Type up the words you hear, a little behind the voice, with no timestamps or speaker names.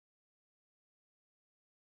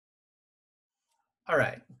All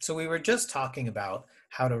right, so we were just talking about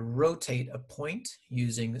how to rotate a point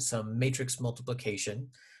using some matrix multiplication.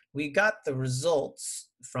 We got the results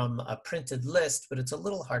from a printed list, but it's a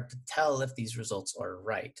little hard to tell if these results are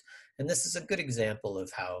right. And this is a good example of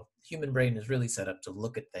how the human brain is really set up to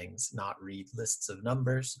look at things, not read lists of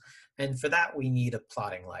numbers. And for that, we need a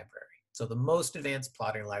plotting library. So the most advanced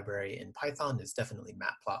plotting library in Python is definitely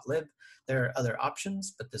matplotlib. There are other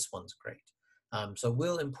options, but this one's great. So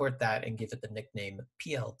we'll import that and give it the nickname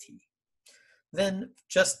PLT. Then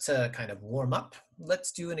just to kind of warm up,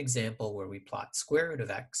 let's do an example where we plot square root of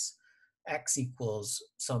x. X equals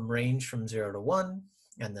some range from 0 to 1,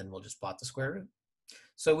 and then we'll just plot the square root.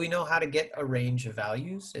 So we know how to get a range of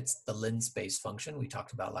values. It's the linspace function we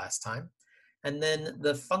talked about last time. And then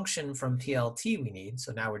the function from PLT we need,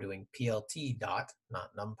 so now we're doing PLT dot,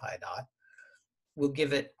 not numpy dot. We'll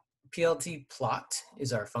give it PLT plot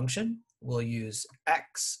is our function. We'll use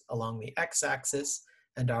x along the x-axis,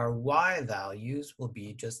 and our y values will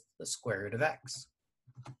be just the square root of x.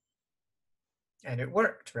 And it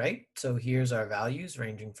worked, right? So here's our values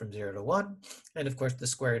ranging from 0 to 1. And of course, the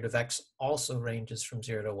square root of x also ranges from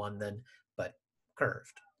 0 to 1 then, but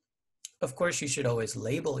curved. Of course, you should always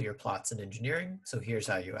label your plots in engineering. So here's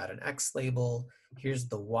how you add an x label. Here's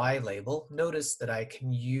the y label. Notice that I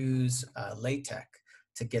can use LaTeX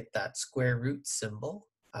to get that square root symbol,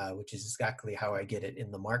 which is exactly how I get it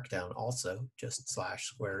in the markdown also, just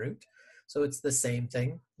 /square root. So it's the same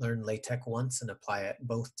thing. Learn LaTeX once and apply it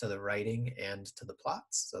both to the writing and to the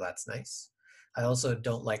plots. So that's nice. I also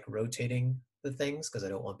don't like rotating the things because I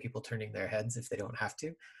don't want people turning their heads if they don't have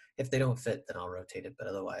to. If they don't fit, then I'll rotate it, but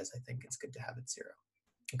otherwise I think it's good to have it 0.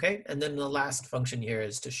 Okay, and then the last function here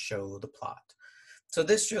is to show the plot. So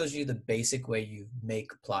this shows you the basic way you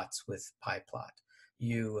make plots with PyPlot.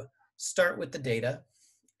 You start with the data,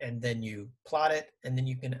 and then you plot it, and then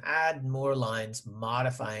you can add more lines,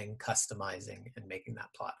 modifying, customizing, and making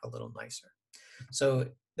that plot a little nicer. So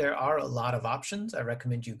there are a lot of options. I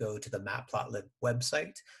recommend you go to the Matplotlib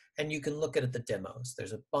website, and you can look at the demos.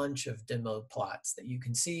 There's a bunch of demo plots that you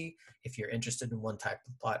can see. If you're interested in one type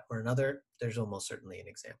of plot or another, there's almost certainly an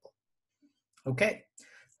example. Okay,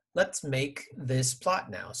 let's make this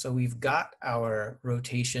plot now. So we've got our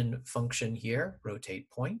rotation function here, rotate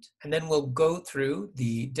point, and then we'll go through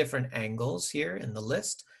the different angles here in the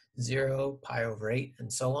list, 0, pi over 8,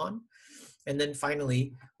 and so on. And then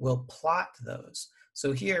finally, we'll plot those.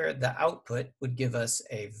 So here, the output would give us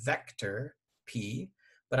a vector p,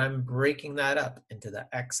 but I'm breaking that up into the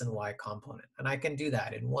x and y component. And I can do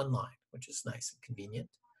that in one line, which is nice and convenient.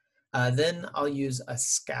 Then I'll use a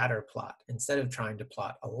scatter plot. Instead of trying to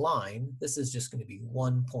plot a line, this is just going to be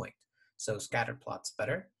one point. So scatter plot's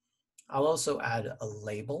better. I'll also add a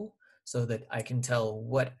label so that I can tell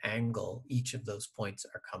what angle each of those points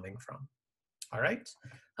are coming from. All right,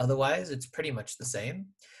 otherwise it's pretty much the same.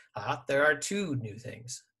 There are two new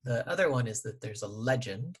things. The other one is that there's a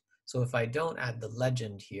legend. So if I don't add the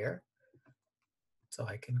legend here, so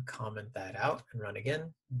I can comment that out and run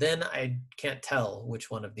again, then I can't tell which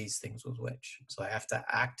one of these things was which. So I have to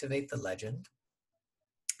activate the legend.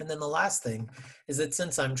 And then the last thing is that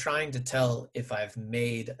since I'm trying to tell if I've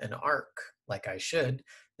made an arc like I should,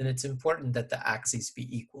 then it's important that the axes be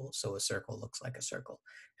equal, so a circle looks like a circle.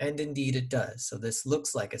 And indeed it does. So this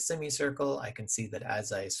looks like a semicircle. I can see that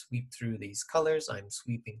as I sweep through these colors, I'm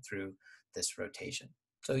sweeping through this rotation.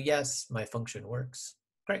 So yes, my function works.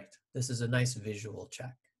 Great. This is a nice visual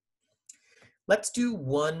check. Let's do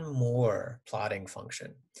one more plotting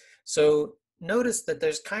function. So notice that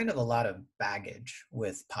there's kind of a lot of baggage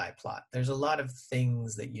with PyPlot. There's a lot of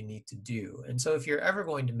things that you need to do. And so if you're ever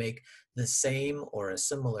going to make the same or a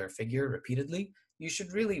similar figure repeatedly, you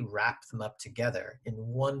should really wrap them up together in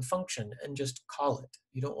one function and just call it.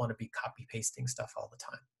 You don't want to be copy pasting stuff all the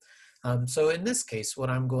time. So in this case,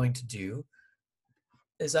 what I'm going to do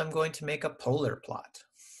is I'm going to make a polar plot.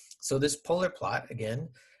 So this polar plot, again,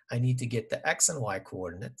 I need to get the x and y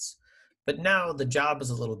coordinates. But now the job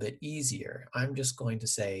is a little bit easier. I'm just going to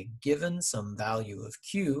say, given some value of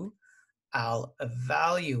q, I'll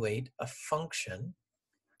evaluate a function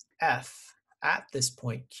f at this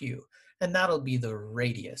point q. And that'll be the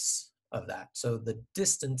radius of that. So the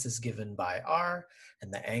distance is given by r,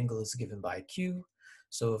 and the angle is given by q.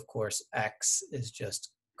 So of course, x is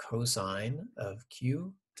just cosine of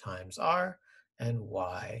q times r, and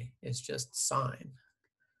y is just sine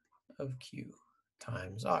of q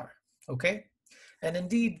times r. Okay? And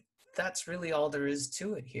indeed, that's really all there is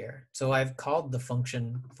to it here. So I've called the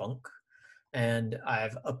function func, and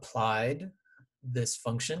I've applied this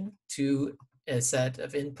function to a set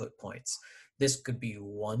of input points. This could be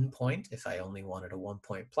 1 point if I only wanted a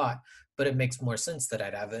 1-point plot, but it makes more sense that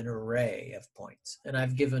I'd have an array of points. And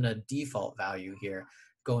I've given a default value here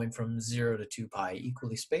going from 0 to 2 pi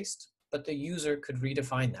equally spaced, but the user could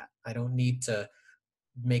redefine that. I don't need to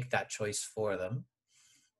make that choice for them.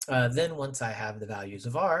 Then once I have the values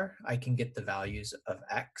of r, I can get the values of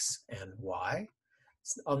x and y.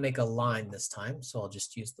 So I'll make a line this time, so I'll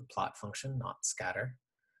just use the plot function, not scatter.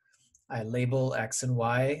 I label x and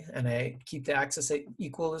y, and I keep the axis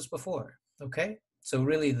equal as before, okay? So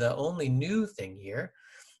really the only new thing here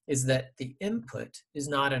is that the input is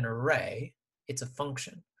not an array, it's a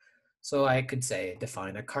function. So I could say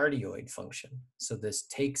define a cardioid function. So this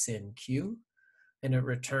takes in q, and it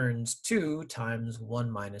returns 2 times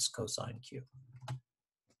 1 minus cosine q.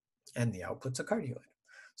 And the output's a cardioid.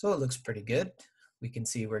 So it looks pretty good. We can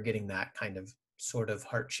see we're getting that kind of sort of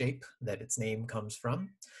heart shape that its name comes from.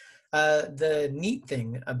 The neat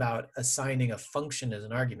thing about assigning a function as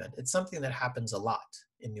an argument, it's something that happens a lot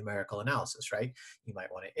in numerical analysis, right? You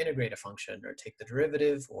might want to integrate a function or take the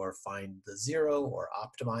derivative or find the zero or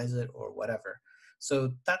optimize it or whatever.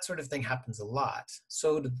 So that sort of thing happens a lot.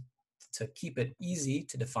 So to keep it easy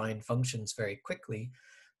to define functions very quickly,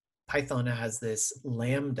 Python has this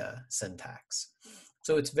Lambda syntax.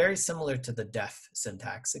 So it's very similar to the def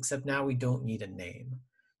syntax, except now we don't need a name.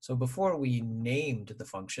 So before we named the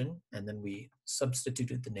function, and then we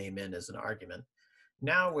substituted the name in as an argument,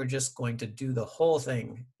 now we're just going to do the whole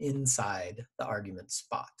thing inside the argument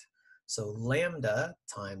spot. So lambda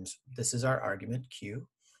times, this is our argument, q,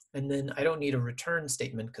 and then I don't need a return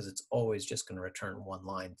statement because it's always just going to return one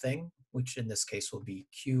line thing, which in this case will be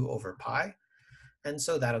q over pi. And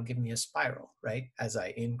so that'll give me a spiral, right? As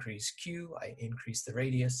I increase q, I increase the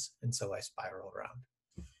radius, and so I spiral around.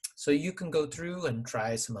 So you can go through and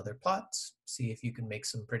try some other plots, see if you can make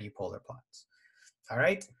some pretty polar plots. All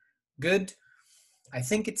right, good. I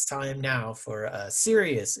think it's time now for a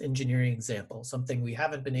serious engineering example, something we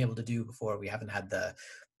haven't been able to do before. We haven't had the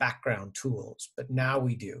background tools, but now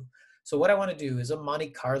we do. So what I want to do is a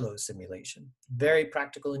Monte Carlo simulation, very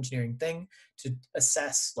practical engineering thing to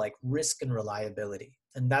assess like risk and reliability.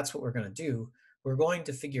 And that's what we're going to do. We're going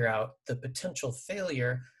to figure out the potential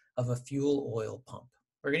failure of a fuel oil pump.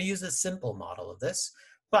 We're going to use a simple model of this,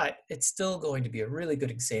 but it's still going to be a really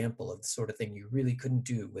good example of the sort of thing you really couldn't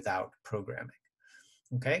do without programming.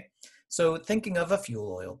 Okay, so thinking of a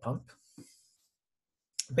fuel oil pump,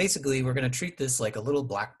 basically we're going to treat this like a little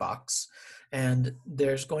black box, and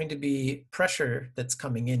there's going to be pressure that's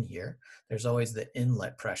coming in here. There's always the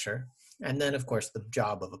inlet pressure, and then of course the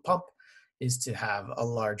job of a pump is to have a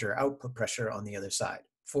larger output pressure on the other side,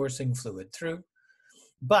 forcing fluid through.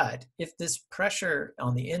 But if this pressure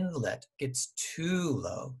on the inlet gets too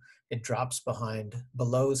low, it drops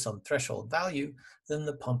below some threshold value, then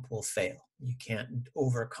the pump will fail. You can't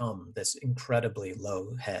overcome this incredibly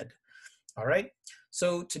low head. All right,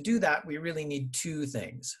 so to do that, we really need two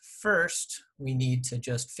things. First, we need to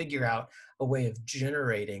just figure out a way of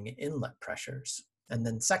generating inlet pressures. And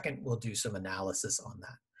then second, we'll do some analysis on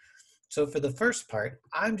that. So for the first part,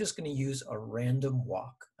 I'm just going to use a random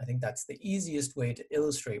walk. I think that's the easiest way to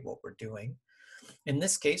illustrate what we're doing. In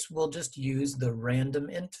this case, we'll just use the random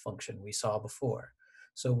int function we saw before.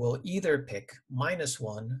 So we'll either pick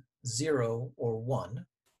 -1, 0, or 1,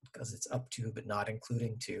 because it's up to but not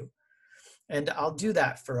including 2. And I'll do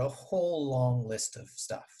that for a whole long list of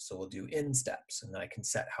stuff. So we'll do in steps, and then I can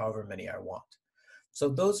set however many I want. So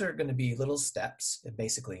those are going to be little steps,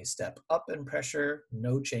 basically step up in pressure,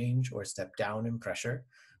 no change, or step down in pressure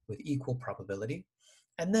with equal probability.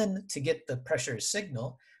 And then to get the pressure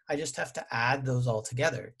signal, I just have to add those all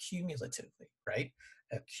together cumulatively, right?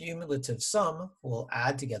 A cumulative sum will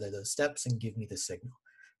add together those steps and give me the signal.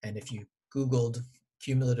 And if you Googled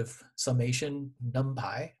cumulative summation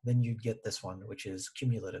NumPy, then you'd get this one, which is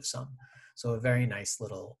cumulative sum. So a very nice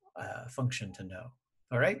little function to know.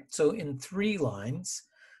 All right, so in 3 lines,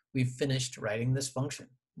 we've finished writing this function.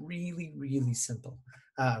 Really, really simple.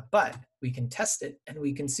 But we can test it and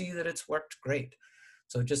we can see that it's worked great.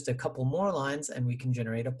 So just a couple more lines and we can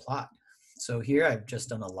generate a plot. So here I've just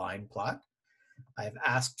done a line plot. I've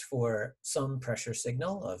asked for some pressure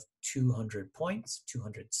signal of 200 points,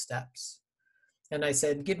 200 steps. And I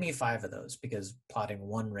said, give me 5 of those because plotting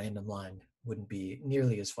one random line wouldn't be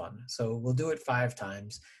nearly as fun. So we'll do it 5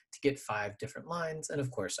 times to get 5 different lines. And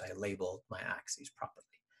of course, I labeled my axes properly.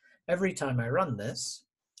 Every time I run this,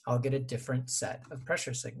 I'll get a different set of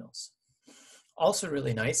pressure signals. Also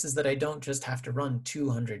really nice is that I don't just have to run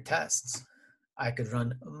 200 tests. I could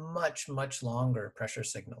run much, much longer pressure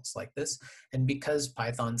signals like this. And because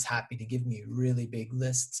Python's happy to give me really big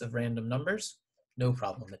lists of random numbers, no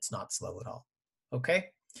problem, it's not slow at all. Okay,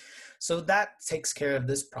 so that takes care of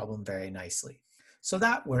this problem very nicely. So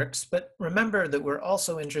that works, but remember that we're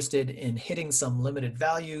also interested in hitting some limited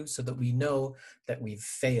value so that we know that we've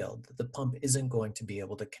failed, that the pump isn't going to be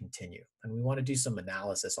able to continue. And we want to do some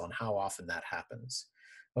analysis on how often that happens.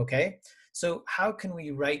 Okay, so how can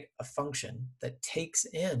we write a function that takes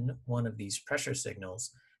in one of these pressure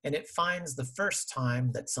signals and it finds the first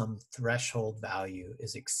time that some threshold value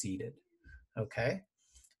is exceeded? Okay,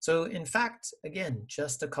 so in fact, again,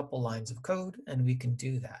 just a couple lines of code and we can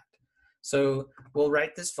do that. So we'll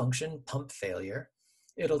write this function pump failure.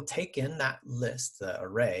 It'll take in that list, the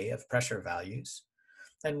array of pressure values.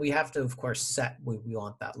 And we have to, of course, set what we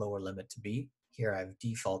want that lower limit to be. Here I've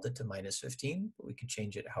defaulted to -15, but we can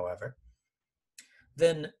change it however.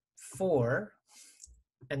 Then for,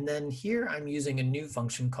 and then here I'm using a new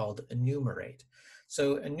function called enumerate.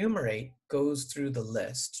 So enumerate goes through the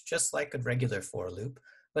list just like a regular for loop,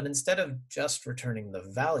 but instead of just returning the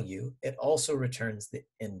value, it also returns the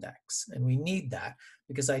index. And we need that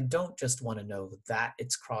because I don't just want to know that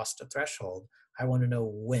it's crossed a threshold, I want to know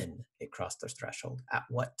when it crossed the threshold, at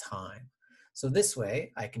what time. So this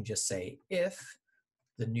way I can just say if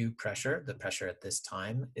the new pressure, the pressure at this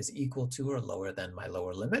time, is equal to or lower than my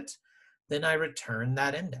lower limit, then I return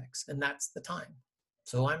that index, and that's the time.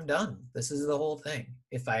 So I'm done. This is the whole thing.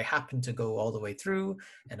 If I happen to go all the way through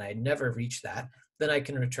and I never reach that, then I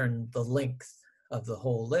can return the length of the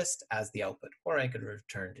whole list as the output, or I could have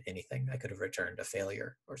returned anything. I could have returned a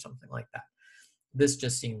failure or something like that. This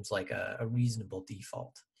just seems like a reasonable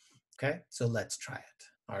default. Okay, so let's try it.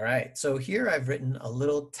 All right, so here I've written a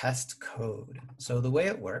little test code. So the way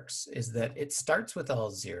it works is that it starts with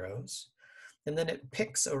all zeros, and then it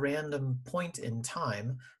picks a random point in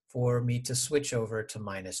time for me to switch over to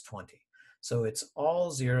 -20. So it's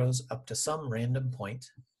all zeros up to some random point,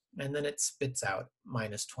 and then it spits out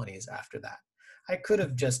 -20s after that. I could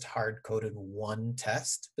have just hard-coded one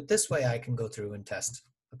test, but this way I can go through and test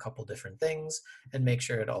a couple different things and make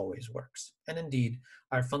sure it always works. And indeed,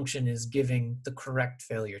 our function is giving the correct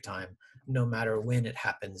failure time no matter when it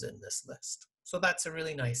happens in this list. So that's a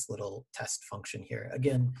really nice little test function here,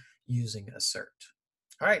 again, using assert.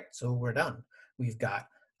 All right, so we're done. We've got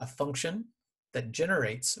a function that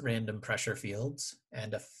generates random pressure fields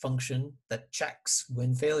and a function that checks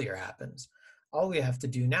when failure happens. All we have to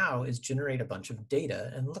do now is generate a bunch of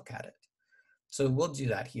data and look at it. So we'll do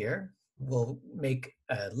that here. We'll make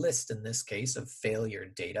a list, in this case, of failure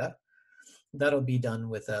data. That'll be done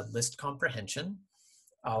with a list comprehension.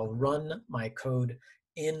 I'll run my code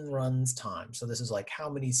in runs time. So this is like how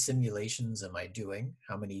many simulations am I doing?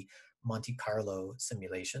 How many Monte Carlo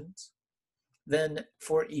simulations? Then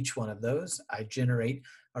for each one of those, I generate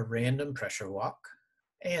a random pressure walk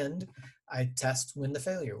and I test when the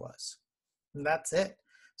failure was. And that's it.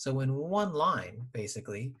 So in one line,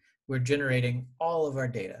 basically, we're generating all of our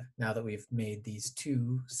data now that we've made these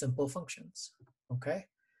two simple functions, okay?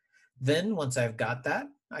 Then once I've got that,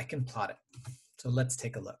 I can plot it. So let's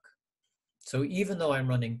take a look. So even though I'm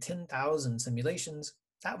running 10,000 simulations,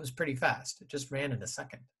 that was pretty fast. It just ran in a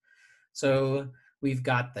second. So we've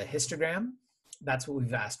got the histogram. That's what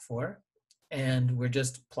we've asked for. And we're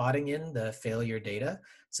just plotting in the failure data.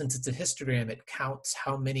 Since it's a histogram, it counts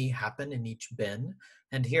how many happen in each bin.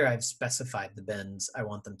 And here I've specified the bins. I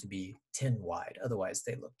want them to be 10 wide. Otherwise,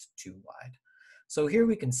 they looked too wide. So here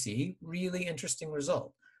we can see really interesting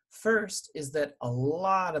result. First is that a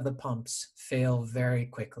lot of the pumps fail very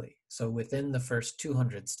quickly. So within the first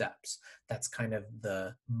 200 steps, that's kind of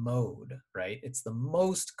the mode, right? It's the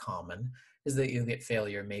most common is that you'll get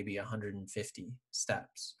failure maybe 150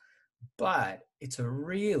 steps. But it's a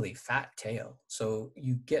really fat tail. So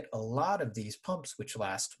you get a lot of these pumps which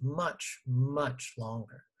last much, much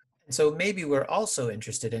longer. And so maybe we're also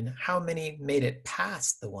interested in how many made it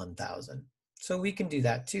past the 1,000. So we can do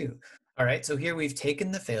that too. All right, so here we've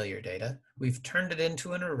taken the failure data, we've turned it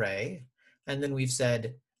into an array, and then we've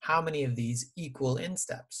said how many of these equal in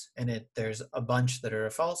steps. And there's a bunch that are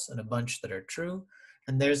false and a bunch that are true.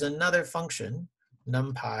 And there's another function,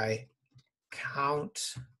 numpy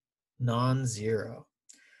count non-zero.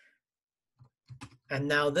 And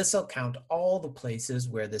now this will count all the places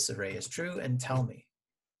where this array is true and tell me.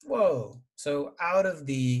 Whoa, so out of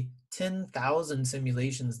the 10,000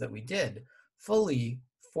 simulations that we did, fully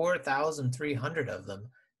 4,300 of them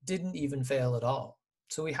didn't even fail at all.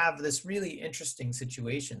 So we have this really interesting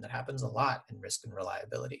situation that happens a lot in risk and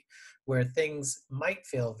reliability, where things might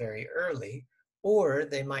fail very early, or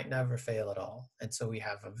they might never fail at all. And so we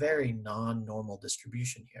have a very non-normal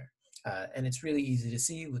distribution here. And it's really easy to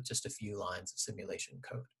see with just a few lines of simulation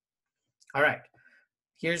code. All right,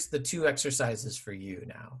 here's the two exercises for you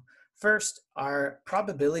now. First, our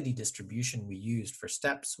probability distribution we used for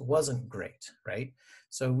steps wasn't great, right?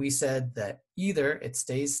 So we said that either it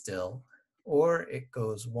stays still, or it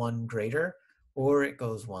goes one greater, or it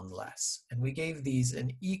goes one less. And we gave these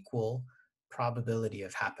an equal probability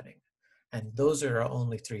of happening. And those are our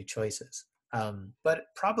only three choices. But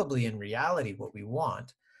probably in reality, what we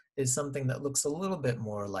want is something that looks a little bit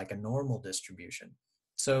more like a normal distribution.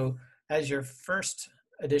 So as your first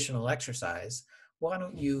additional exercise, why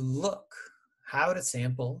don't you look how to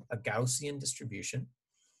sample a Gaussian distribution,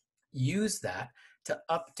 use that to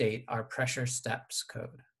update our pressure steps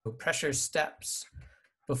code. So pressure steps,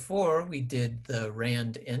 before we did the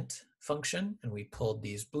rand int function and we pulled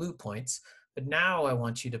these blue points, but now I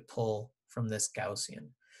want you to pull from this Gaussian.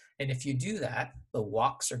 And if you do that, the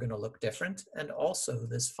walks are going to look different, and also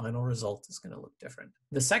this final result is going to look different.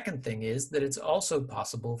 The second thing is that it's also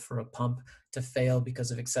possible for a pump to fail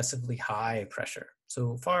because of excessively high pressure.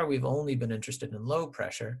 So far, we've only been interested in low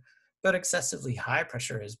pressure, but excessively high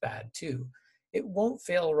pressure is bad too. It won't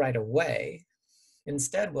fail right away.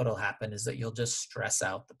 Instead, what will happen is that you'll just stress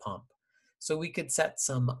out the pump. So we could set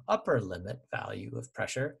some upper limit value of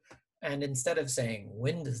pressure, and instead of saying,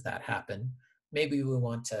 when does that happen, maybe we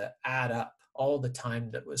want to add up all the time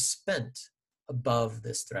that was spent above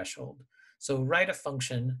this threshold. So write a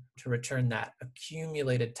function to return that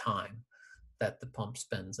accumulated time that the pump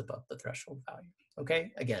spends above the threshold value.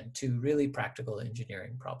 Okay, again, two really practical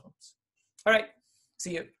engineering problems. All right,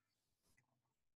 see you.